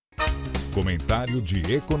Comentário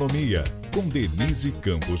de Economia, com Denise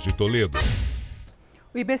Campos de Toledo.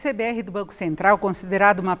 O IBCBR do Banco Central,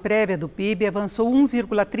 considerado uma prévia do PIB, avançou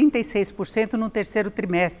 1,36% no terceiro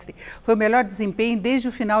trimestre. Foi o melhor desempenho desde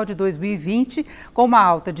o final de 2020, com uma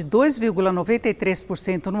alta de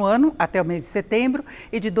 2,93% no ano, até o mês de setembro,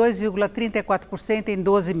 e de 2,34% em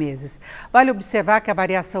 12 meses. Vale observar que a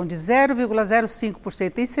variação de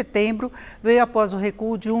 0,05% em setembro veio após o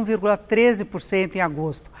recuo de 1,13% em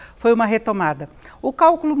agosto. Foi uma retomada. O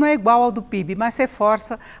cálculo não é igual ao do PIB, mas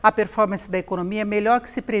reforça a performance da economia melhor que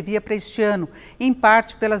se previa para este ano, em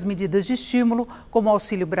parte pelas medidas de estímulo, como o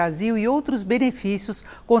Auxílio Brasil e outros benefícios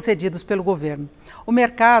concedidos pelo governo. O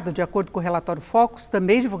mercado, de acordo com o relatório Focus,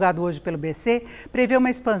 também divulgado hoje pelo BC, prevê uma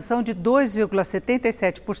expansão de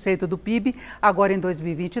 2,77% do PIB agora em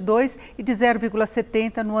 2022 e de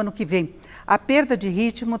 0,70% no ano que vem. A perda de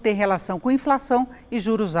ritmo tem relação com inflação e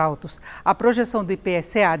juros altos. A projeção do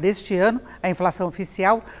IPCA deste ano, a inflação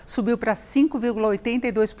oficial, subiu para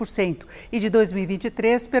 5,82% e de 2023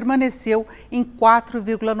 permaneceu em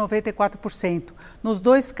 4,94%, nos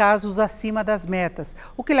dois casos acima das metas,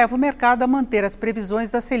 o que leva o mercado a manter as previsões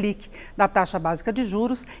da Selic, da taxa básica de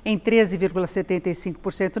juros, em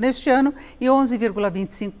 13,75% neste ano e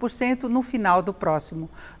 11,25% no final do próximo.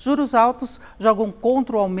 Juros altos jogam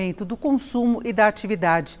contra o aumento do consumo e da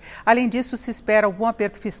atividade. Além disso, se espera algum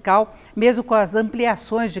aperto fiscal, mesmo com as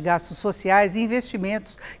ampliações de gastos sociais e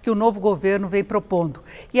investimentos que o novo governo vem propondo.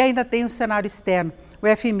 E ainda tem o cenário externo.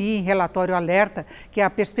 O FMI, em relatório, alerta que a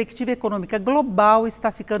perspectiva econômica global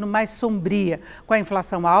está ficando mais sombria, com a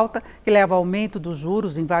inflação alta, que leva ao aumento dos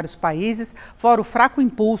juros em vários países, fora o fraco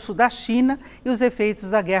impulso da China e os efeitos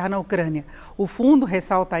da guerra na Ucrânia. O fundo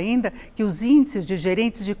ressalta ainda que os índices de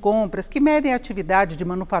gerentes de compras, que medem a atividade de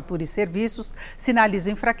manufatura e serviços,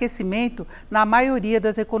 sinalizam enfraquecimento na maioria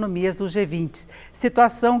das economias do G20,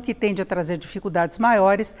 situação que tende a trazer dificuldades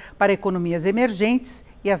maiores para economias emergentes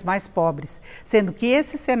e as mais pobres, sendo que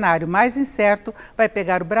esse cenário mais incerto vai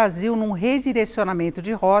pegar o Brasil num redirecionamento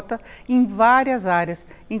de rota em várias áreas,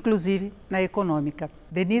 inclusive na econômica.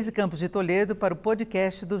 Denise Campos de Toledo para o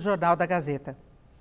podcast do Jornal da Gazeta.